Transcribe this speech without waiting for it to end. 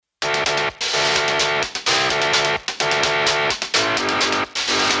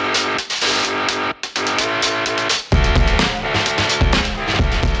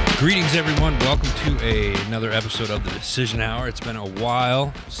Greetings, everyone. Welcome to another episode of the Decision Hour. It's been a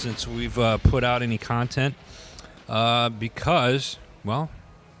while since we've put out any content because, well,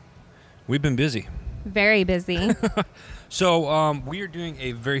 we've been busy. Very busy. So we are doing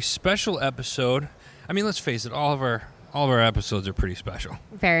a very special episode. I mean, let's face it, all of our episodes are pretty special.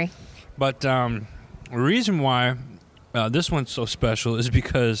 Very. But the reason why this one's so special is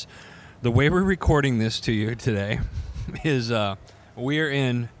because the way we're recording this to you today is we are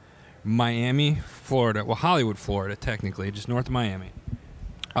in Miami, Florida. Well, Hollywood, Florida, technically, just north of Miami,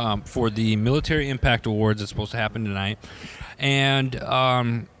 for the Military Impact Awards that's supposed to happen tonight.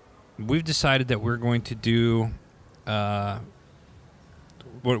 And we've decided that we're going to do, what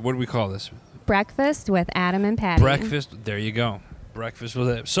do we call this? Breakfast with Adam and Patti. Breakfast, there you go. Breakfast with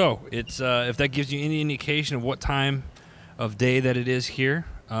it. So, it's if that gives you any indication of what time of day that it is here,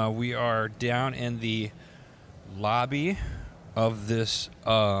 we are down in the lobby of this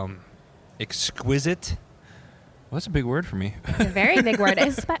exquisite. Well, that's a big word for me. It's a very big word,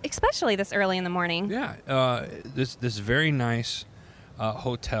 especially this early in the morning. Yeah, this very nice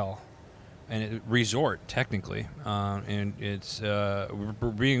hotel and resort, technically, and it's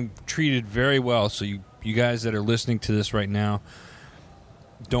we're being treated very well. So you guys that are listening to this right now,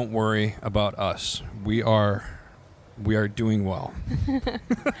 don't worry about us. We are doing well.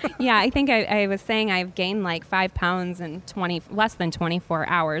 Yeah, I think I was saying I've gained like 5 pounds in less than 24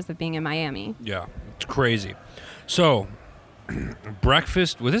 hours of being in Miami. Yeah, it's crazy. So,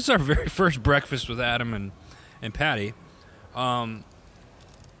 breakfast. Well, this is our very first breakfast with Adam and Patti. So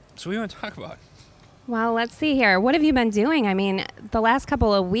what do you want to talk about? Well, let's see here. What have you been doing? I mean, the last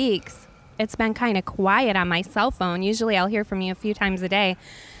couple of weeks, it's been kind of quiet on my cell phone. Usually I'll hear from you a few times a day.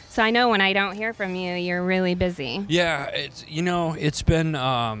 So I know when I don't hear from you, you're really busy. Yeah, it's been,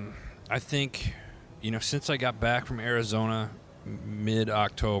 I think, since I got back from Arizona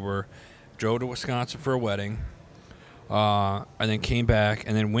mid-October, drove to Wisconsin for a wedding, and then came back,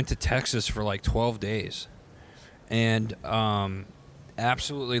 and then went to Texas for like 12 days. And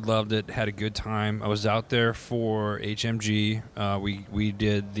absolutely loved it, had a good time. I was out there for HMG. We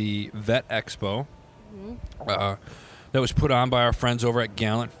did the Vet Expo. Mm-hmm. That was put on by our friends over at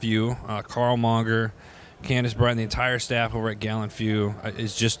Gallant Few. Carl Monger, Candace Bright, and the entire staff over at Gallant Few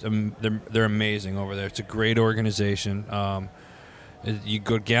is just they're amazing over there. It's a great organization. You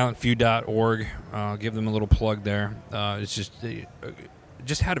go to gallantfew.org. Give them a little plug there. It's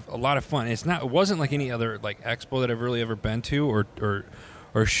just had a lot of fun. It wasn't like any other like expo that I've really ever been to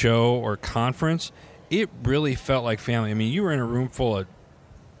or show or conference. It really felt like family. I mean, you were in a room full of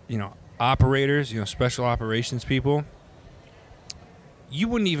operators, special operations people. You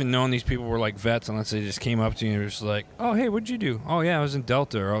wouldn't even known these people were like vets unless they just came up to you and were just like, "Oh, hey, what'd you do?" "Oh, yeah, I was in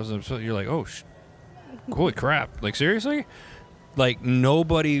Delta." Or you're like, "Oh, holy crap!" Like, seriously? Like,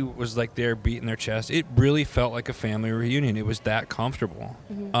 nobody was like there beating their chest. It really felt like a family reunion. It was that comfortable.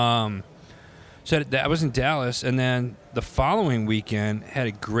 Mm-hmm. So I was in Dallas, and then the following weekend had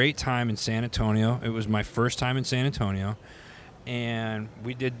a great time in San Antonio. It was my first time in San Antonio, and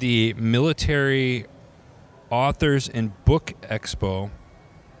we did the Military Authors and Book Expo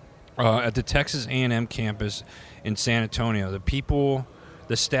at the Texas A&M campus in San Antonio.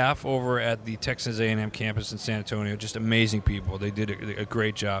 The staff over at the Texas A&M campus in San Antonio, just amazing people. They did a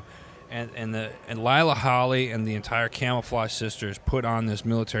great job. And Lila Holly and the entire Camouflage Sisters put on this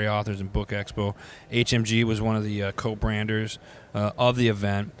Military Authors and Book Expo. HMG was one of the co-branders of the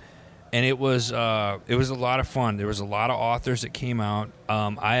event. And it was a lot of fun. There was a lot of authors that came out.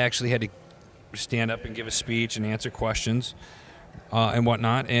 I actually had to stand up and give a speech and answer questions and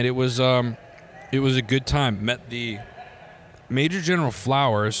whatnot. And it was a good time. Met the Major General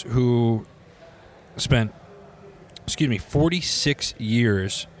Flowers, who spent 46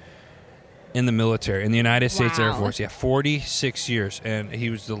 years in the military, in the United States Air Force. Yeah, 46 years. And he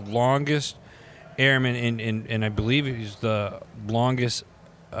was the longest airman, and I believe he was the longest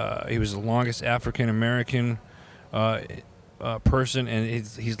African American person, and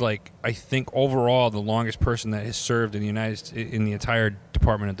he's like, I think overall the longest person that has served in the entire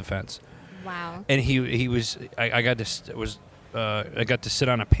Department of Defense. Wow. And I got to sit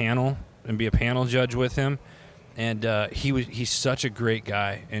on a panel and be a panel judge with him, and he's such a great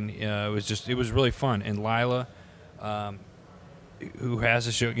guy, and it was really fun. And Lila, who has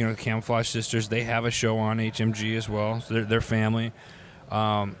a show, the Camouflage Sisters, they have a show on HMG as well. So they're family.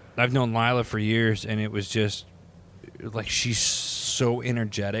 I've known Lila for years, and it was just like, she's so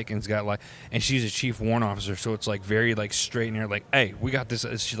energetic, and and she's a chief warrant officer, so it's like very like straight in here, like, hey, we got this.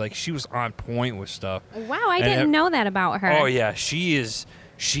 She was on point with stuff. Wow, I didn't know that about her. Oh yeah, she is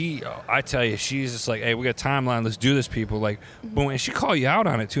I tell you, she's just like, hey, we got a timeline. Let's do this, people. Like, boom. And she called you out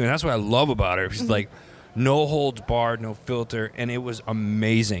on it, too. And that's what I love about her. She's like, no holds barred, no filter. And it was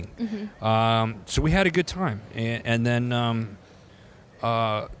amazing. So we had a good time. And then,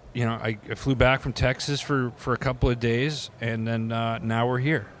 I flew back from Texas for a couple of days. And then now we're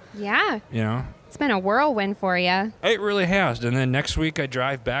here. Yeah. You know? It's been a whirlwind for you. It really has. And then next week I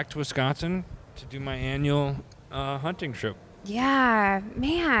drive back to Wisconsin to do my annual hunting trip. Yeah,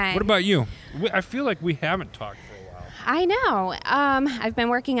 man. What about you? I feel like we haven't talked for a while. I know. I've been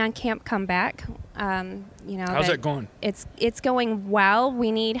working on Camp Comeback. How's that going? It's going well.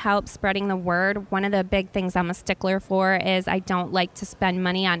 We need help spreading the word. One of the big things I'm a stickler for is I don't like to spend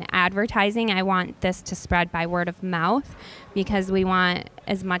money on advertising. I want this to spread by word of mouth because we want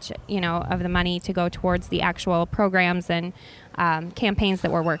as much, of the money to go towards the actual programs and campaigns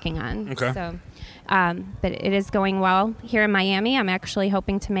that we're working on. Okay. So, but it is going well here in Miami. I'm actually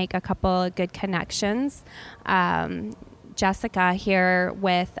hoping to make a couple of good connections. Jessica here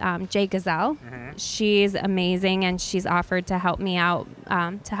with Jay Gazelle. She's amazing, and she's offered to help me out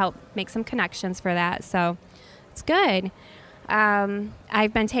to help make some connections for that. So it's good.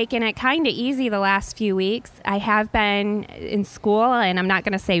 I've been taking it kind of easy the last few weeks. I have been in school, and I'm not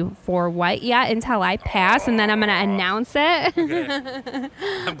going to say for what yet until I pass, and then I'm going to announce it. Okay.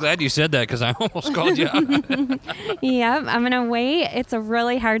 I'm glad you said that because I almost called you out. Yep, I'm going to wait. It's a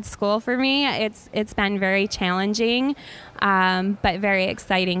really hard school for me. It's been very challenging, but very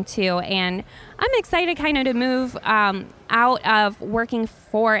exciting too. And I'm excited kind of to move out of working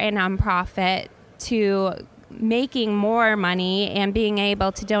for a nonprofit to making more money and being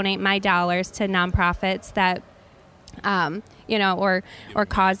able to donate my dollars to nonprofits that, or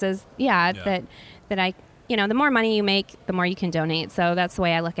causes, that I, the more money you make, the more you can donate. So that's the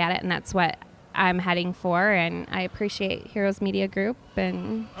way I look at it, and that's what I'm heading for. And I appreciate Heroes Media Group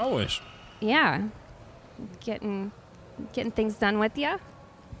and always, getting things done with you.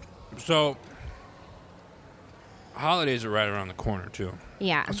 So holidays are right around the corner too.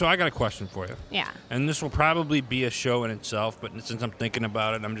 Yeah. So I got a question for you. Yeah. And this will probably be a show in itself, but since I'm thinking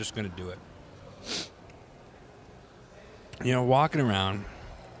about it, I'm just going to do it. Walking around,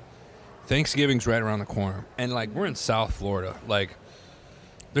 Thanksgiving's right around the corner. And, we're in South Florida.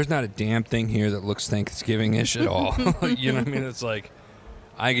 There's not a damn thing here that looks Thanksgiving-ish at all. You know what I mean? It's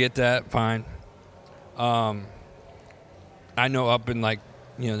I get that, fine. I know up in, the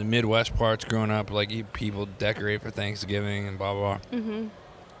Midwest parts growing up, people decorate for Thanksgiving and blah, blah, blah. Mm-hmm.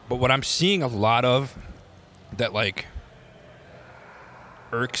 But what I'm seeing a lot of that,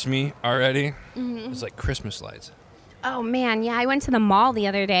 irks me already is, Christmas lights. Oh, man. Yeah, I went to the mall the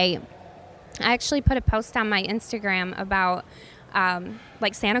other day. I actually put a post on my Instagram about,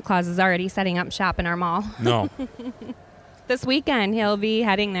 Santa Claus is already setting up shop in our mall. No. This weekend, he'll be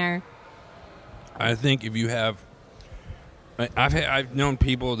heading there. I think if you have... I've known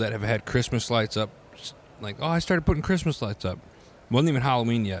people that have had Christmas lights up, I started putting Christmas lights up. Wasn't even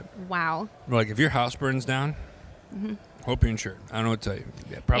Halloween yet. Wow. If your house burns down, hope you're insured. I don't know what to tell you.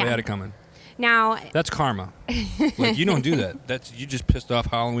 Probably had it coming. Now... That's karma. You don't do that. You just pissed off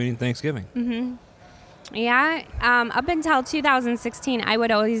Halloween and Thanksgiving. Mm-hmm. Yeah. Up until 2016, I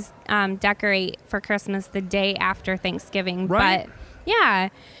would always decorate for Christmas the day after Thanksgiving. Right. But, yeah...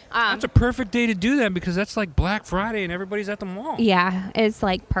 that's a perfect day to do that because that's Black Friday and everybody's at the mall. Yeah, it's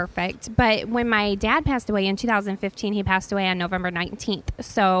perfect. But when my dad passed away in 2015, he passed away on November 19th.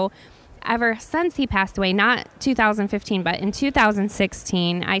 So ever since he passed away, not 2015, but in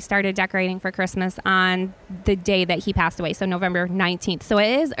 2016, I started decorating for Christmas on the day that he passed away, so November 19th. So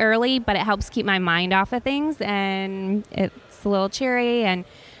it is early, but it helps keep my mind off of things, and it's a little cheery, and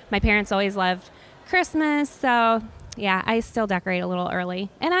my parents always loved Christmas, so... Yeah, I still decorate a little early.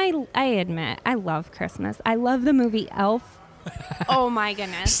 And I admit, I love Christmas. I love the movie Elf. Oh, my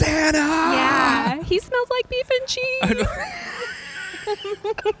goodness. Santa! Yeah, he smells like beef and cheese.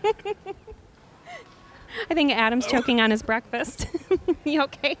 I think Adam's choking on his breakfast. You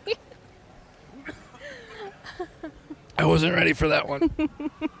okay? I wasn't ready for that one.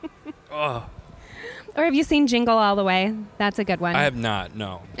 Oh. Or have you seen Jingle All the Way? That's a good one. I have not,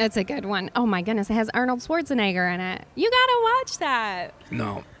 no. It's a good one. Oh, my goodness. It has Arnold Schwarzenegger in it. You got to watch that.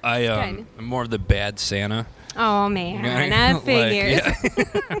 No. I'm more of the bad Santa. Oh, man. That figures.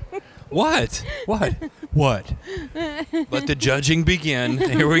 What? Let the judging begin.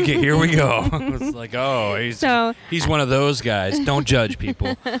 Here we go. It's he's one of those guys. Don't judge,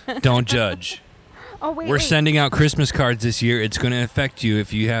 people. Don't judge. Oh, wait. We're sending out Christmas cards this year. It's going to affect you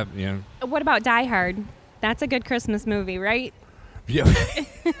if you have, What about Die Hard? That's a good Christmas movie, right? Yeah.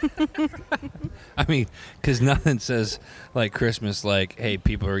 I mean, because nothing says like Christmas like, hey,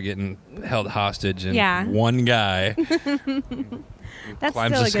 people are getting held hostage and one guy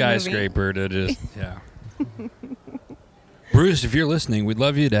climbs a skyscraper to just, Bruce, if you're listening, we'd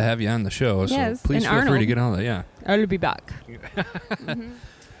love you to have you on the show. So please feel free to get on that. Yeah. I'll be back.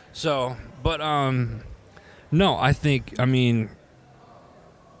 So, but, no, I think, I mean,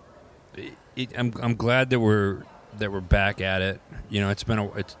 I'm glad that we're back at it. You know, it's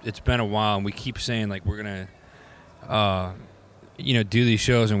been a while, and we keep saying like we're gonna, do these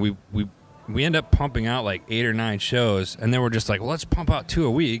shows, and we end up pumping out like 8 or 9 shows, and then we're just like, well, let's pump out 2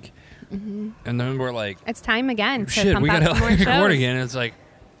 a week, and then we're like, it's time again. Shit, we gotta record again. And it's like,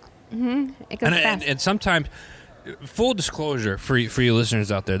 it goes fast. And sometimes, full disclosure for you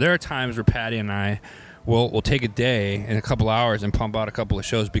listeners out there, there are times where Patty and I. We'll take a day and a couple hours and pump out a couple of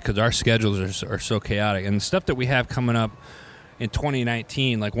shows because our schedules are so chaotic. And the stuff that we have coming up in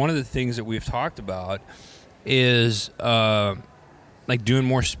 2019, like one of the things that we've talked about is like doing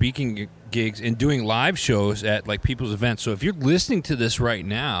more speaking gigs and doing live shows at like people's events. So if you're listening to this right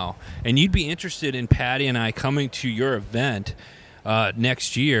now and you'd be interested in Patty and I coming to your event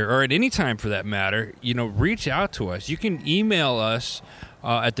next year or at any time for that matter, reach out to us. You can email us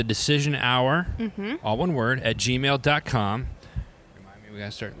at the Decision Hour, all one word, at gmail.com. Remind me, we got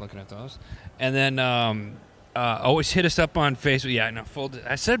to start looking at those. And then always hit us up on Facebook. Yeah, no,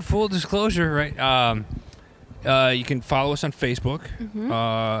 I said full disclosure, right? You can follow us on Facebook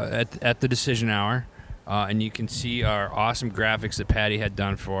at the Decision Hour, and you can see our awesome graphics that Patty had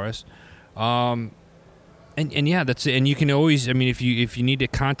done for us. And yeah, that's it. And you can always, I mean, if you need to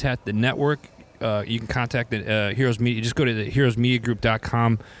contact the network, you can contact the Heroes Media. Just go to the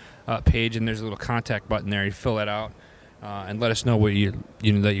heroesmediagroup.com page, and there's a little contact button there. You fill that out and let us know what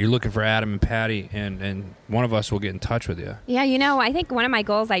that you're looking for Adam and Patty, and one of us will get in touch with you. Yeah, I think one of my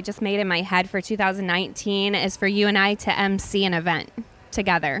goals I just made in my head for 2019 is for you and I to MC an event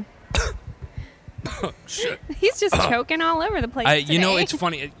together. Shit. He's just choking all over the place today. It's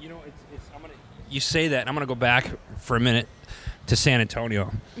funny. You say that, and I'm going to go back for a minute to San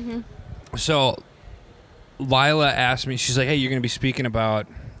Antonio. So Lila asked me, she's like, hey, you're going to be speaking about,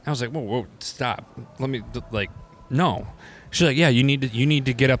 I was like, whoa, stop. Let me, no. She's like, yeah, you need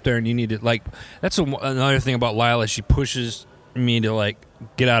to get up there and you need to, that's another thing about Lila. She pushes me to,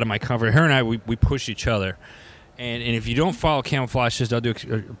 get out of my comfort. Her and I, we push each other. And if you don't follow Camouflage Sisters, I'll do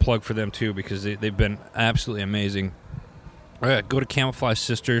a plug for them too because they've been absolutely amazing. All right, go to Camouflage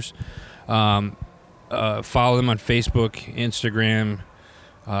Sisters. Follow them on Facebook, Instagram,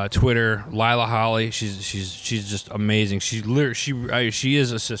 Twitter. Lila Holly, she's just amazing. She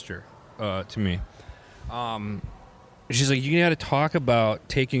is a sister to me. She's like, you got to talk about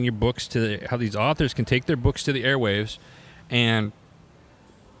taking your books how these authors can take their books to the airwaves and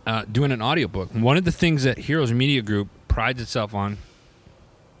doing an audiobook. One of the things that Heroes Media Group prides itself on,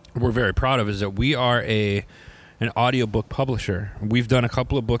 we're very proud of, is that we are an audiobook publisher. We've done a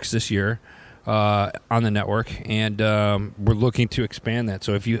couple of books this year on the network, and we're looking to expand that.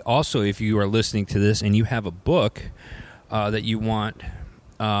 So if you are listening to this and you have a book that you want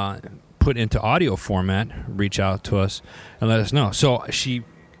put into audio format, reach out to us and let us know. So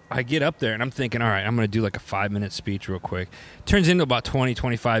I get up there and I'm thinking, all right, I'm going to do like a 5-minute speech real quick. Turns into about 20,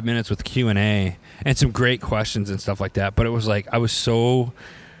 25 minutes with Q&A and some great questions and stuff like that. But it was like I was so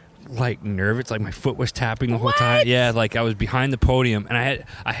nervous, my foot was tapping the whole time. Yeah, I was behind the podium, and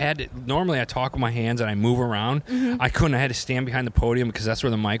I had to, normally I talk with my hands and I move around. I couldn't. I had to stand behind the podium because that's where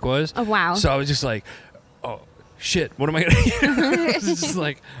the mic was. Oh wow! So I was just like, oh shit, what am I gonna do? It's just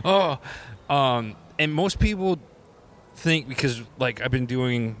and most people think, because I've been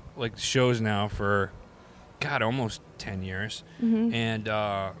doing shows now for almost 10 years, and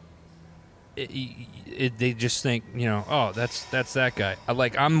they just think, oh, that's that guy.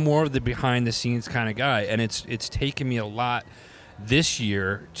 I'm more of the behind the scenes kind of guy, and it's taken me a lot this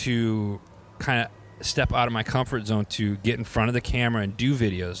year to kind of step out of my comfort zone to get in front of the camera and do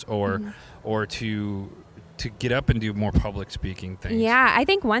videos or to get up and do more public speaking things. Yeah, I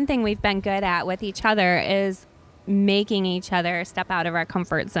think one thing we've been good at with each other is making each other step out of our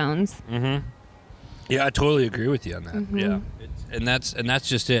comfort zones. Yeah, I totally agree with you on that. Yeah. And that's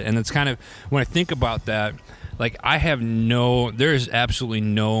just it. And it's kind of, when I think about that, there is absolutely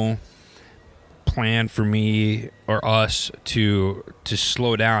no plan for me or us to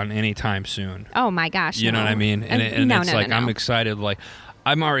slow down anytime soon. Oh my gosh. You know what I mean? And I'm excited.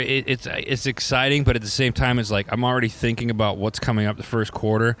 I'm already, it's exciting, but at the same time, it's I'm already thinking about what's coming up the first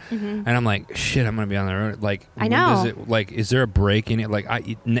quarter, and I'm like, shit, I'm going to be on the road. I know. Is there a break in it?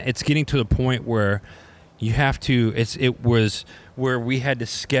 It's getting to the point where, You have to. It was where we had to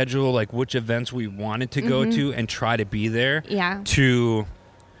schedule like which events we wanted to go to and try to be there. Yeah. To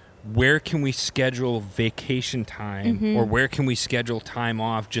where can we schedule vacation time or where can we schedule time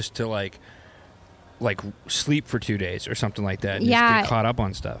off just to like sleep for 2 days or something like that and just get caught up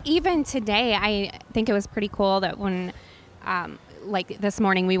on stuff. Even today, I think it was pretty cool that when, like this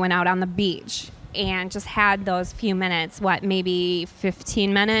morning, we went out on the beach and just had those few minutes, maybe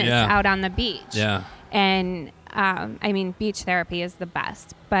 15 minutes out on the beach. Yeah. And, I mean, beach therapy is the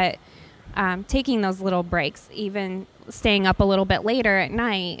best, but taking those little breaks, even staying up a little bit later at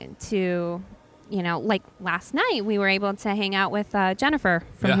night to, you know, like last night, we were able to hang out with Jennifer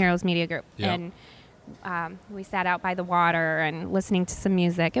from Heroes Media Group. Yeah. And we sat out by the water and listening to some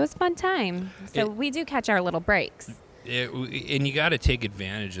music. It was a fun time. So we do catch our little breaks. And you got to take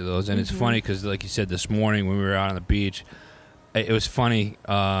advantage of those. And it's funny because, like you said, this morning when we were out on the beach, it was funny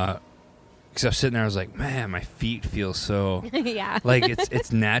because I was sitting there. I was like, man, my feet feel so like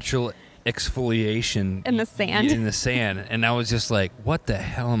it's natural exfoliation in the sand. And I was just like, what the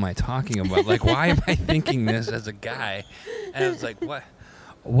hell am I talking about? Like, why am I thinking this as a guy? And I was like,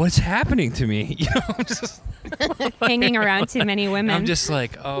 what's happening to me? You know, I'm just hanging around too many women. I'm just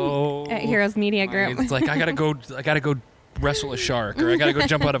like, at Heroes Media Group. It's like I gotta go wrestle a shark, or I gotta go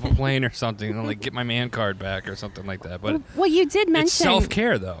jump out of a plane or something, and like get my man card back or something like that. But well, you did mention it's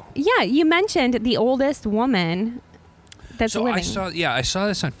self-care though. Yeah, you mentioned the oldest woman that's living. I saw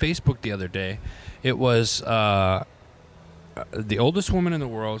this on Facebook the other day. It was the oldest woman in the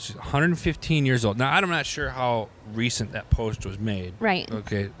world. She's 115 years old. Now, I'm not sure how recent that post was made. Right.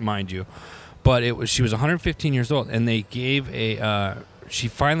 Okay, mind you. But she was 115 years old, and they gave she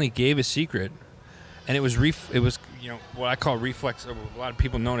finally gave a secret, and it was you know, what I call reflex, or a lot of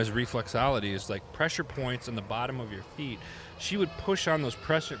people know as reflexology, is like pressure points on the bottom of your feet. She would push on those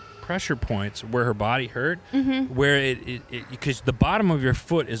pressure points where her body hurt, where because the bottom of your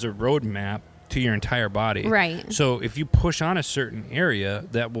foot is a road map to your entire body. Right. So if you push on a certain area,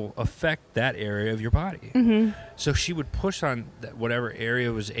 that will affect that area of your body. So she would push on whatever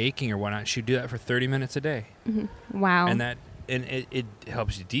area was aching or whatnot. She'd do that for 30 minutes a day. Wow. And it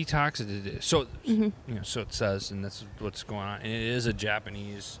helps you detox. So you know, so it says, and that's what's going on. And it is a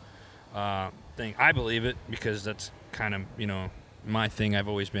Japanese thing. I believe it because that's kind of, you know, my thing. I've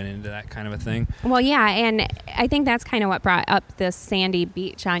always been into that kind of a thing. Well, yeah, and I think that's kind of what brought up this sandy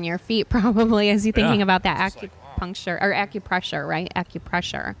beach on your feet, probably, as you're thinking about that acupuncture or acupressure, right?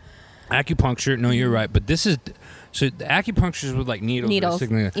 Acupressure. No, you're right. But this is so the acupuncture is with like needles.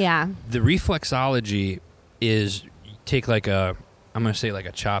 Yeah. The reflexology is you take like I'm gonna say like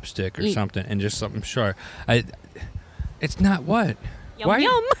a chopstick or something and just something sharp. It's not what. Yum. Why?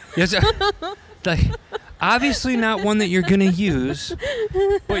 Yum. Yes. Like. Obviously not one that you're gonna use,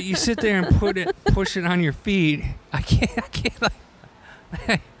 but you sit there and push it on your feet. I can't.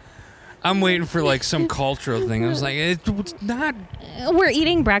 Like, I'm waiting for like some cultural thing. I was like, it's not. We're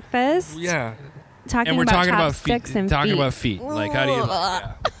eating breakfast. Yeah. Talking about feet. Talking about feet. Like, how do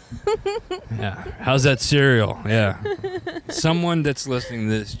you? Yeah. How's that cereal? Yeah. Someone that's listening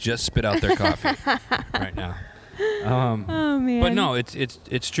to this just spit out their coffee right now. Oh man! But no,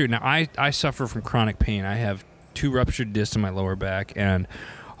 it's true. Now I suffer from chronic pain. I have 2 ruptured discs in my lower back, and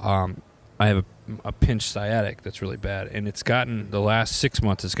I have a pinched sciatic that's really bad. And it's gotten the last 6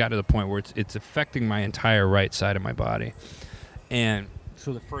 months. It's gotten to the point where it's affecting my entire right side of my body. And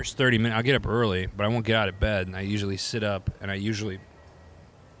so the first 30 minutes, I'll get up early, but I won't get out of bed. And I usually sit up, and I usually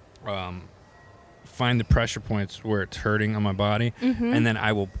find the pressure points where it's hurting on my body, and then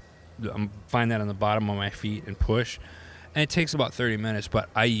I will. Find that on the bottom of my feet and push, and it takes about 30 minutes,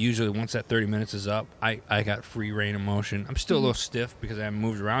 but I usually, once that 30 minutes is up, I got free range of motion. I'm still a little stiff because I haven't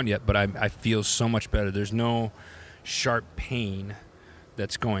moved around yet, but I feel so much better. There's no sharp pain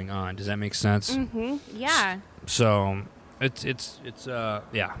that's going on. Does that make sense? Yeah. So it's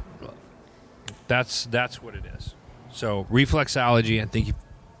yeah, that's what it is. So reflexology, I think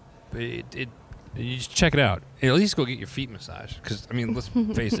you just check it out. At least go get your feet massaged. Because, I mean, let's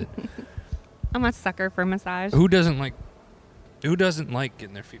face it. I'm a sucker for massage. Who doesn't like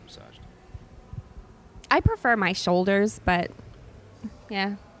getting their feet massaged? I prefer my shoulders, but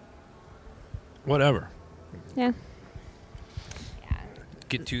yeah. Whatever. Yeah.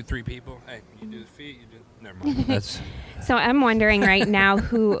 Get 2-3 people. Hey, you do the feet. You do. Never mind. That's. So I'm wondering right now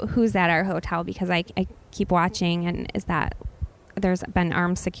who's at our hotel, because I keep watching, and is that. There's been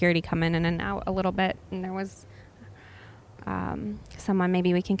armed security coming in and out a little bit, and there was someone.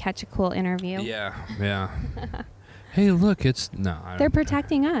 Maybe we can catch a cool interview. Yeah. Hey, look, it's no. They're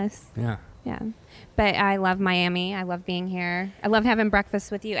protecting us. Yeah. Yeah. But I love Miami. I love being here. I love having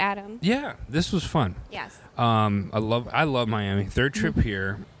breakfast with you, Adam. Yeah, this was fun. Yes. I love Miami. Third trip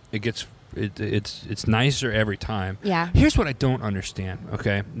here. It's nicer every time. Yeah. Here's what I don't understand.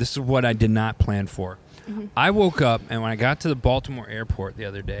 Okay, this is what I did not plan for. I woke up, and when I got to the Baltimore airport the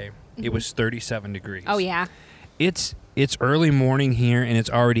other day, it was 37 degrees. Oh yeah. It's early morning here, and it's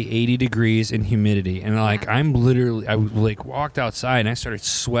already 80 degrees and humidity. And I walked outside, and I started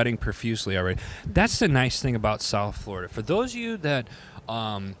sweating profusely already. That's the nice thing about South Florida. For those of you that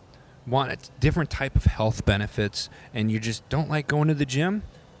want a different type of health benefits, and you just don't like going to the gym,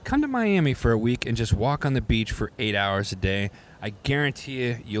 come to Miami for a week and just walk on the beach for 8 hours a day. I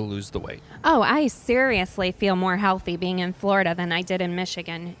guarantee you'll lose the weight. Oh, I seriously feel more healthy being in Florida than I did in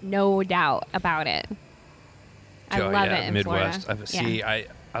Michigan. No doubt about it. I love it in Midwest. Florida.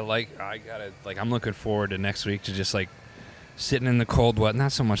 I'm looking forward to next week to just like sitting in the cold,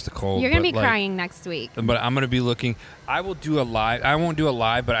 not so much the cold. You're going to be crying next week. But I'm going to be looking. I will do a live. I won't do a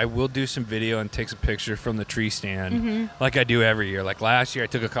live, but I will do some video and take some picture from the tree stand like I do every year. Like last year, I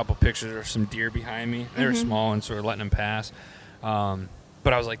took a couple pictures of some deer behind me. They were small and sort of letting them pass.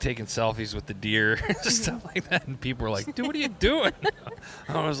 But I was like taking selfies with the deer and stuff like that. And people were like, dude, what are you doing?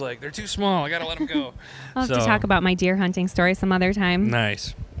 I was like, they're too small. I got to let them go. I'll have to talk about my deer hunting story some other time.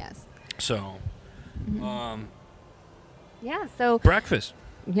 Nice. Yes. So, yeah, so. Breakfast.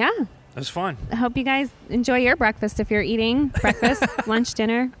 Yeah. It was fun. I hope you guys enjoy your breakfast if you're eating breakfast, lunch,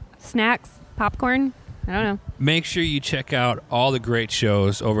 dinner, snacks, popcorn. I don't know. Make sure you check out all the great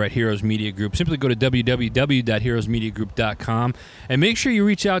shows over at Heroes Media Group. Simply go to www.heroesmediagroup.com and make sure you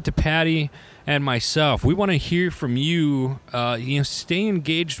reach out to Patty and myself. We want to hear from you. Stay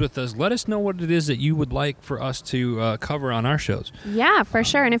engaged with us. Let us know what it is that you would like for us to cover on our shows. Yeah, for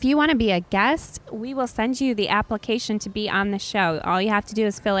sure. And if you want to be a guest, we will send you the application to be on the show. All you have to do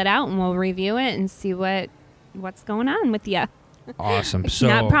is fill it out, and we'll review it and see what's going on with you. Awesome. So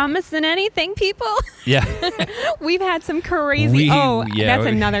not promising anything, people. Yeah. We've had some crazy. That's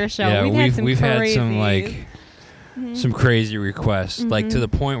another show. Yeah, we've had some some crazy requests, like to the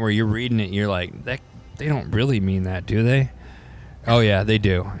point where you're reading it, you're like, they don't really mean that, do they? Oh yeah, they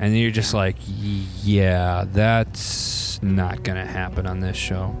do. And you're just like, yeah, that's not gonna happen on this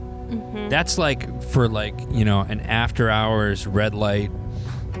show. That's like for an after hours red light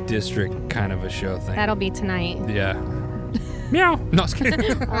district kind of a show thing. That'll be tonight. Yeah. Meow. No, just kidding.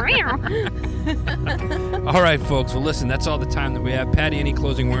 All right, folks. Well, listen, that's all the time that we have. Patty, any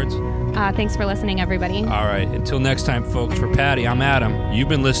closing words? Thanks for listening, everybody. All right. Until next time, folks, for Patty, I'm Adam. You've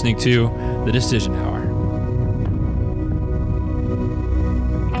been listening to The Decision Hour.